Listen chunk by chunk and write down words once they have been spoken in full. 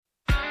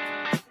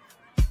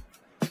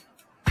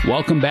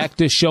Welcome back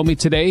to Show Me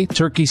Today.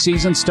 Turkey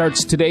season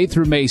starts today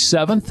through May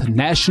 7th.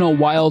 National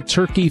Wild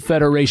Turkey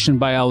Federation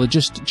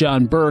biologist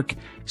John Burke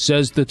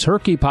says the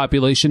turkey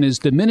population is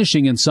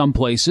diminishing in some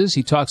places.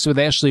 He talks with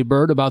Ashley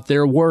Bird about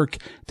their work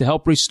to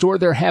help restore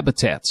their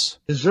habitats.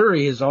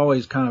 Missouri has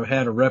always kind of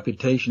had a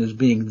reputation as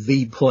being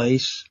the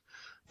place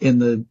in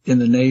the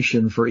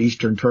nation for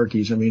eastern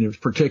turkeys. I mean, it's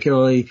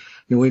particularly,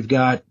 we've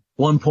got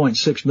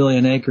 1.6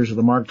 million acres of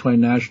the Mark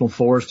Twain National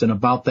Forest and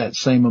about that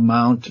same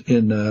amount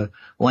in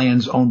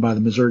lands owned by the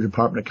Missouri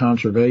Department of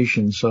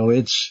Conservation. So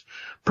it's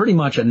pretty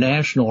much a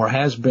national, or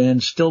has been,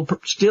 still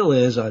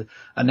is a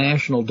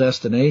national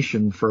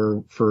destination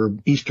for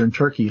eastern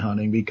turkey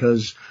hunting,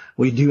 because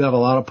we do have a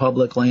lot of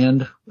public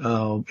land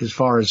as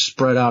far as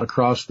spread out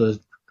across the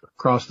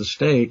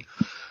state.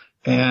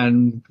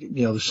 And,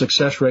 the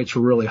success rates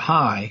were really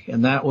high.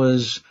 And that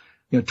was,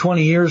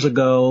 20 years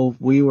ago,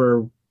 we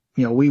were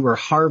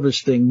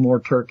harvesting more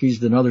turkeys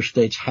than other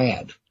states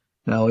had.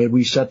 Now,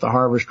 we set the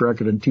harvest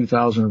record in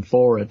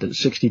 2004 at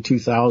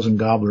 62,000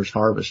 gobblers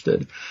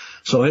harvested.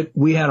 So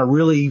we had a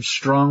really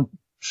strong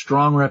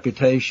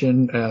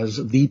reputation as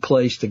the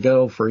place to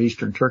go for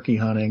eastern turkey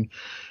hunting.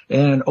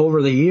 And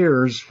over the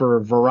years, for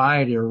a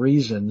variety of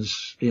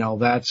reasons,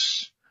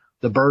 the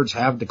birds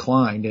have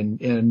declined,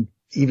 and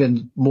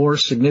even more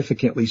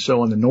significantly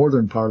so in the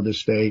northern part of the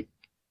state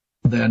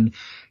than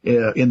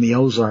in the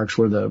Ozarks,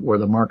 where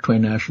the Mark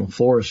Twain National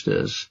Forest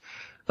is.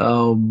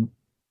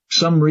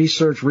 Some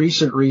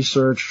recent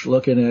research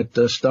looking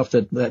at stuff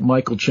that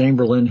Michael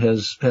Chamberlain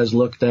has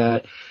looked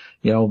at,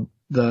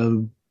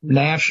 the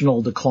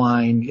national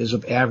decline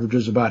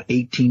averages about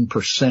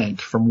 18%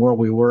 from where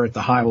we were at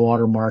the high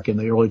water mark in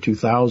the early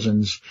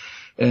 2000s.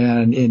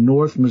 And in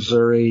North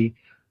Missouri,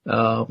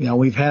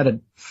 we've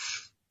had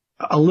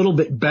a little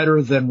bit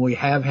better than we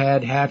have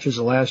had hatches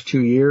the last 2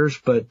 years,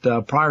 but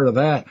prior to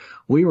that,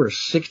 we were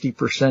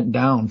 60%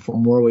 down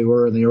from where we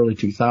were in the early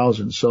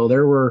 2000s. So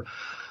there were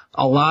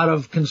a lot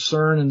of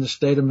concern in the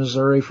state of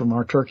Missouri from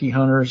our turkey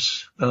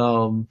hunters,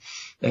 and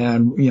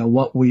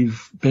what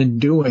we've been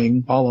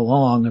doing all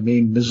along. I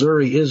mean,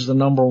 Missouri is the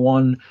number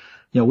one.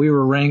 We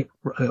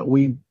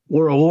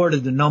were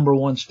awarded the number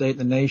one state in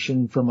the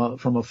nation from a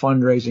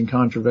fundraising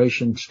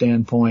conservation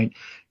standpoint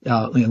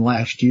in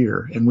last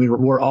year, and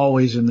we're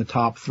always in the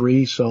top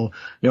three. So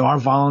our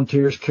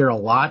volunteers care a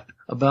lot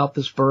about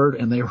this bird,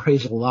 and they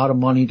raise a lot of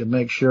money to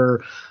make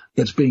sure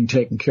it's being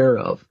taken care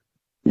of.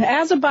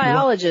 As a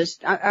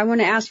biologist, I want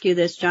to ask you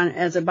this, John.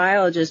 As a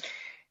biologist,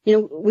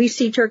 we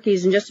see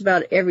turkeys in just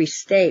about every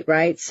state,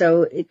 right?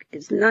 So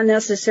it's not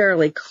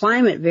necessarily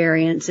climate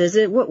variance, is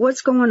it?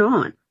 What's going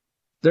on?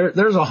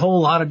 There's a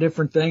whole lot of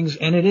different things,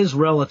 and it is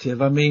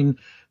relative. I mean,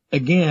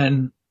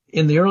 again,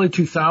 in the early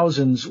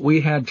 2000s,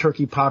 we had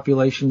turkey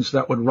populations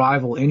that would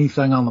rival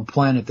anything on the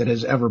planet that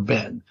has ever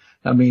been.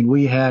 I mean,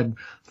 we had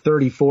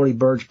 30, 40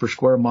 birds per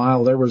square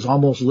mile. There was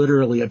almost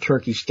literally a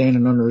turkey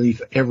standing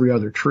underneath every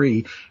other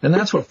tree. And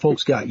that's what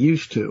folks got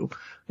used to,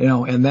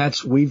 and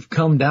we've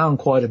come down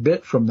quite a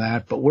bit from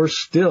that, but we're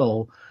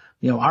still,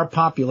 our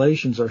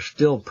populations are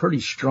still pretty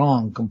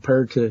strong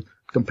compared to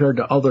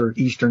other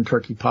eastern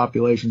turkey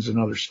populations in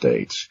other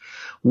states.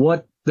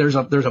 There's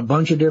a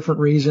bunch of different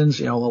reasons.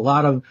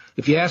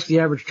 If you ask the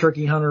average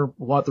turkey hunter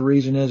what the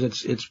reason is,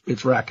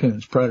 it's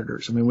raccoons,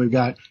 predators. I mean,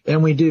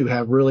 we do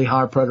have really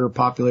high predator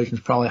populations,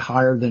 probably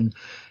higher than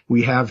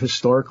we have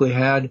historically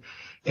had.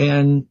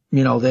 And,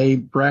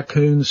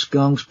 raccoons,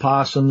 skunks,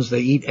 possums,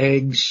 they eat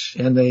eggs,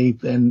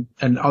 and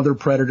other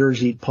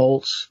predators eat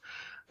poults.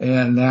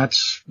 And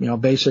that's,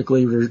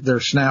 basically they're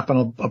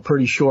snapping a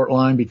pretty short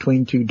line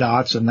between two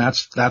dots, and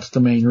that's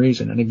the main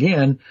reason. And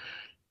again,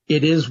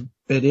 it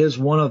is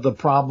one of the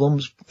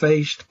problems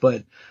faced,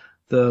 but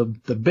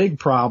the big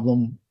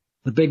problem,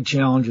 the big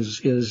challenge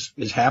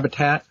is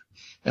habitat,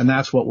 and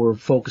that's what we're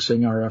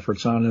focusing our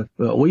efforts on.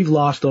 We've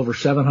lost over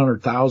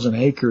 700,000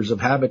 acres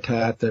of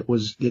habitat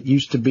it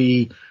used to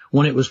be,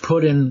 when it was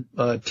put in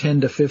a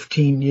 10 to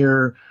 15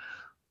 year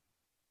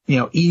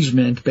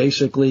easement.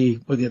 Basically,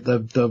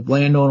 the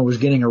landowner was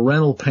getting a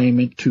rental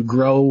payment to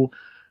grow,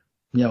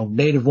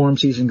 native warm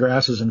season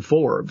grasses and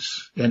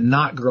forbs, and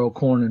not grow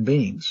corn and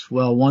beans.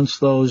 Well, once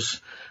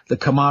the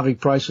commodity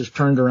prices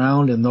turned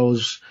around and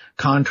those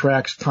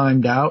contracts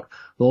timed out,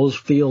 those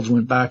fields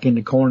went back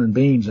into corn and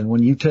beans. And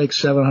when you take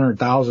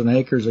 700,000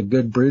 acres of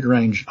good breed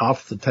range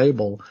off the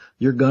table,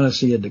 you're going to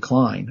see a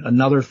decline.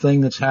 Another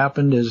thing that's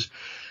happened is,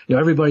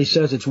 everybody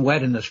says it's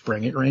wet in the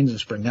spring, it rains in the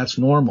spring. That's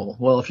normal.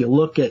 Well, if you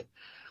look at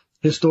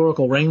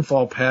historical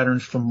rainfall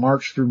patterns from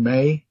March through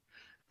May,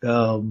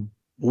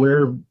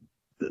 where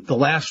the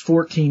last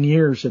 14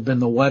 years have been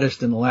the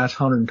wettest in the last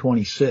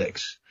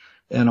 126.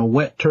 And a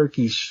wet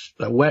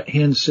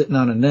hen sitting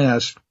on a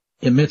nest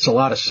emits a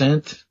lot of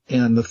scent,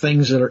 and the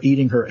things that are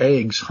eating her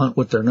eggs hunt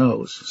with their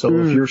nose. So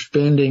if you're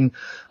spending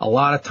a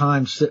lot of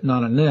time sitting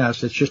on a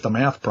nest, it's just a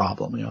math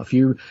problem.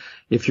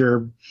 If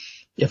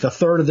a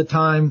third of the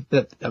time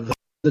of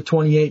the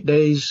 28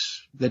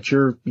 days that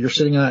you're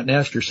sitting on that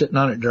nest, you're sitting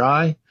on it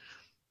dry,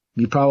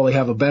 you probably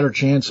have a better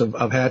chance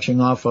of hatching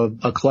off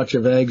a clutch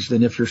of eggs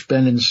than if you're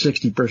spending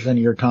 60% of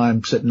your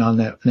time sitting on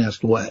that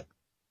nest wet.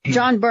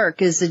 John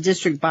Burke is the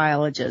district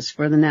biologist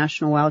for the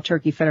National Wild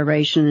Turkey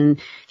Federation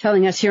and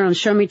telling us here on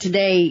Show Me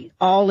Today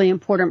all the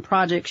important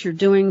projects you're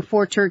doing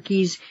for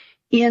turkeys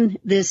in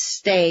this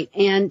state.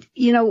 And,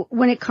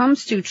 when it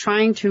comes to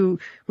trying to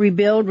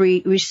rebuild,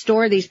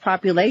 restore these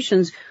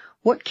populations,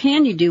 what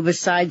can you do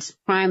besides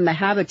prime the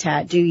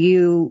habitat? Do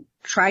you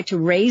try to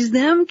raise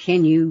them?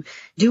 Can you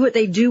do what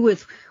they do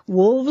with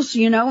wolves,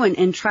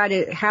 and try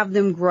to have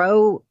them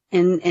grow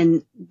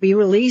and be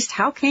released?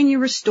 How can you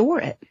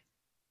restore it?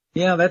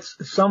 Yeah, that's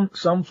some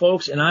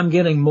folks, and I'm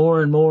getting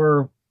more and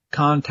more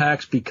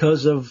contacts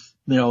because of,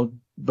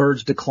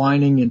 birds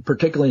declining, and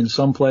particularly in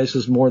some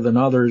places more than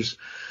others.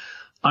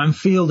 I'm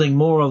fielding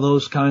more of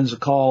those kinds of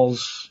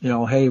calls,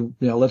 hey,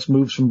 let's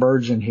move some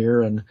birds in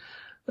here. And,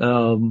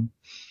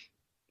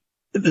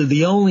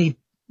 the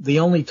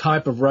only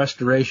type of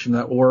restoration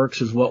that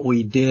works is what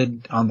we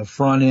did on the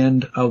front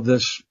end of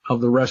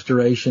the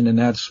restoration, and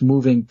that's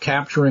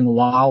capturing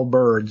wild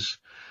birds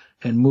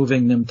and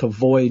moving them to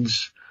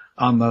voids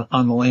on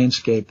the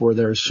landscape where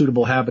there's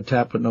suitable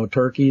habitat but no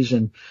turkeys.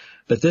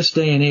 But this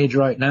day and age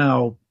right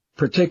now,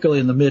 particularly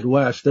in the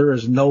Midwest, there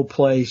is no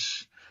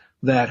place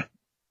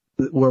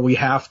where we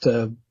have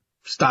to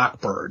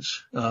stock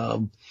birds.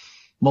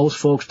 Most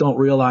folks don't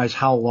realize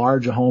how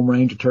large a home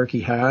range a turkey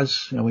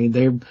has. I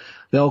mean,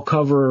 they'll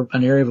cover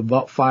an area of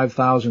about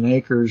 5,000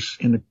 acres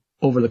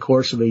over the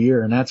course of a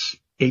year, and that's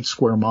 8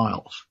 square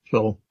miles.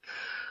 So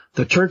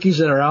the turkeys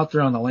that are out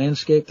there on the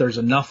landscape, there's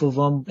enough of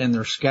them, and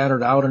they're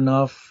scattered out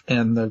enough,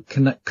 and the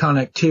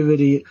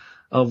connectivity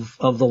of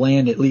the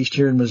land, at least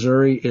here in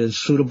Missouri, is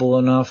suitable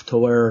enough to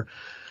where,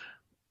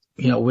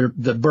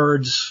 the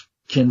birds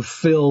can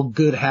fill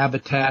good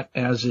habitat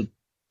as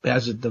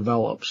it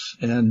develops.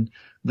 And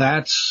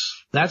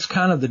that's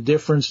kind of the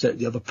difference that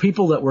the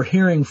people that we're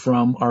hearing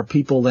from are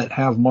people that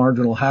have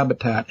marginal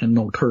habitat and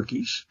no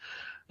turkeys.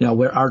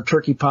 Where our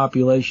turkey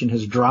population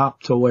has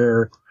dropped to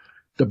where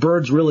the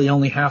birds really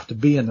only have to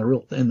be in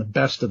the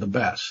best of the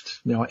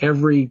best.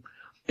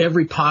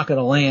 Every pocket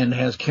of land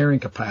has carrying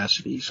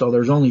capacity. So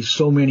there's only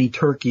so many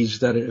turkeys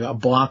that a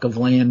block of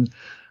land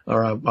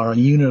or a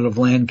unit of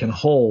land can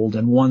hold.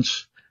 And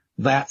once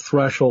that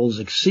threshold is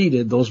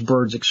exceeded, those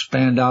birds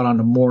expand out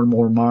onto more and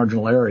more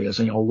marginal areas.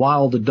 And, a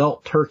wild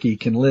adult turkey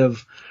can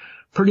live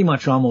pretty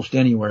much almost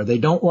anywhere. They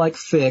don't like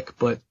thick,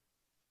 but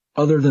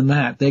other than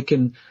that,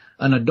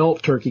 an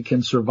adult turkey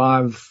can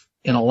survive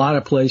in a lot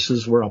of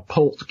places where a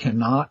poult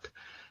cannot.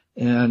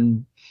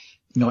 And,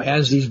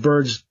 as these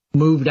birds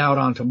moved out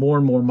onto more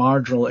and more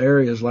marginal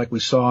areas like we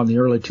saw in the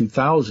early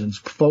 2000s,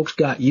 folks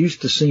got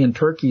used to seeing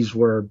turkeys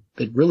where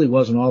it really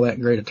wasn't all that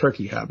great a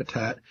turkey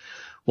habitat.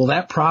 Well,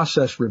 that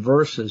process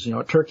reverses.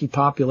 A turkey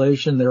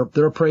population, they're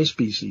a prey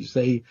species.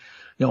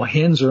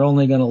 Hens are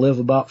only going to live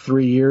about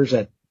 3 years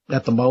at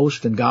the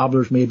most, and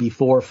gobblers maybe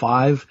 4 or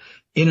 5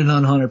 in an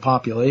unhunted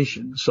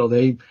population. So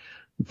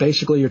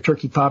basically your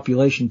turkey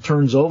population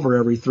turns over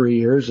every 3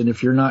 years, and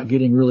if you're not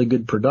getting really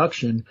good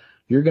production,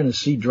 you're going to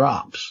see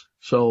drops.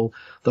 So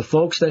the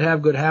folks that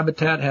have good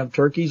habitat have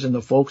turkeys, and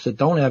the folks that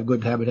don't have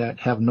good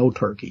habitat have no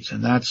turkeys.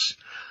 And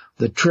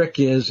the trick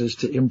is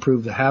to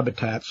improve the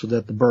habitat so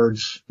that the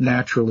birds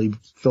naturally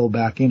fill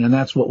back in. And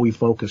that's what we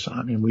focus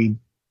on. And we,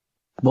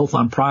 both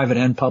on private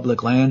and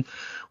public land,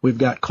 we've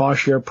got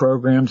cost share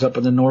programs up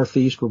in the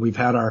Northeast where we've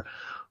had our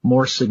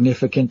more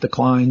significant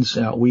declines.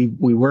 We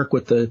work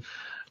with the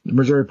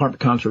Missouri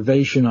Department of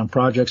Conservation on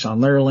projects on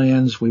their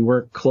lands. We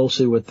work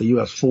closely with the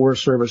U.S.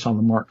 Forest Service on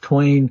the Mark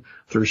Twain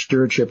through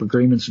stewardship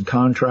agreements and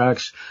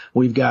contracts.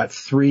 We've got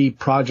 3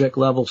 project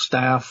level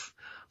staff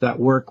that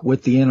work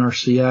with the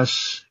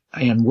NRCS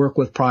and work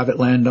with private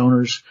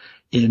landowners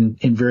in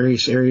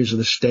various areas of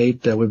the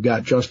state. We've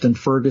got Justin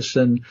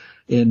Ferguson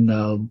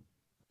in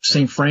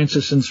St.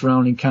 Francis and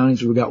surrounding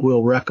counties. We've got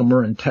Will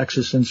Reckamer in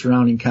Texas and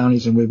surrounding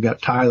counties, and we've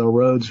got Tyler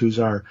Rhodes, who's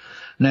our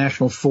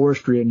National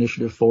Forestry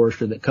Initiative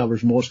forester that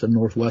covers most of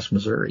northwest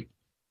Missouri.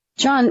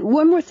 John,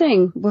 one more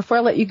thing before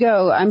I let you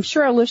go. I'm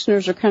sure our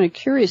listeners are kind of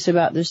curious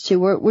about this too.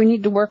 We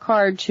need to work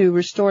hard to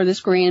restore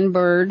this grand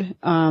bird,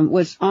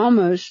 was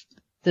almost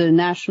the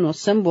national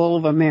symbol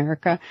of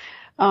America.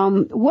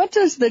 What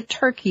does the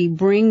turkey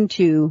bring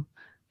to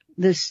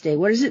this state?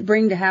 What does it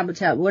bring to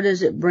habitat? What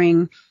does it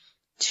bring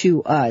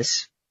to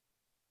us?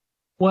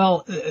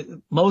 Well,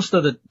 most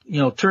of the,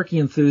 turkey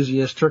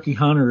enthusiasts, turkey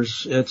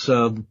hunters, it's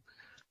a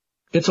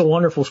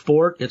wonderful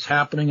sport. It's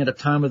happening at a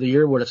time of the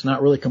year where it's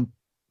not really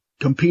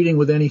competing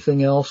with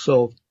anything else.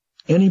 So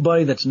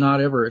anybody that's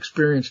not ever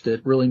experienced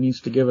it really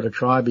needs to give it a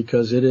try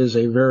because it is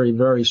a very,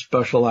 very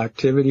special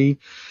activity.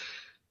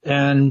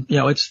 And,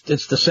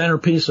 it's the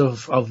centerpiece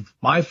of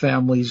my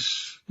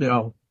family's,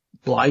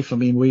 life. I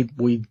mean,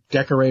 we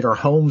decorate our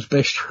homes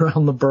based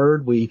around the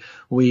bird. A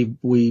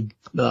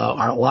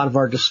lot of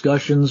our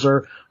discussions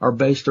are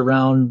based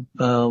around,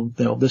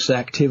 this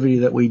activity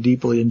that we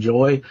deeply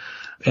enjoy.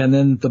 And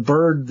then the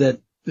bird the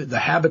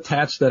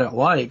habitats that it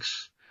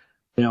likes,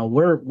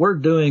 we're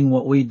doing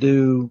what we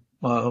do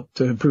to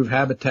improve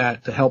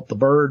habitat to help the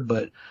bird,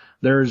 but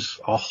there's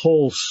a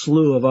whole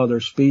slew of other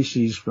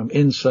species, from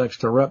insects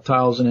to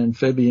reptiles and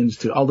amphibians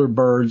to other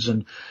birds,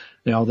 and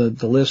the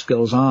list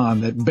goes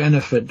on, that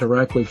benefit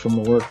directly from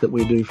the work that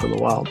we do for the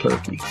wild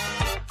turkey.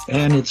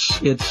 And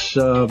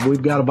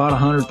we've got about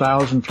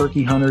 100,000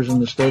 turkey hunters in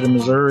the state of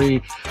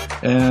Missouri,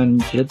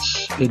 and it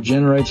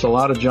generates a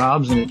lot of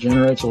jobs and it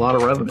generates a lot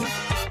of revenue.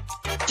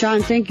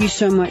 John, thank you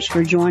so much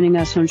for joining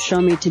us on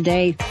Show Me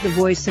Today, the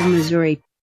Voice of Missouri.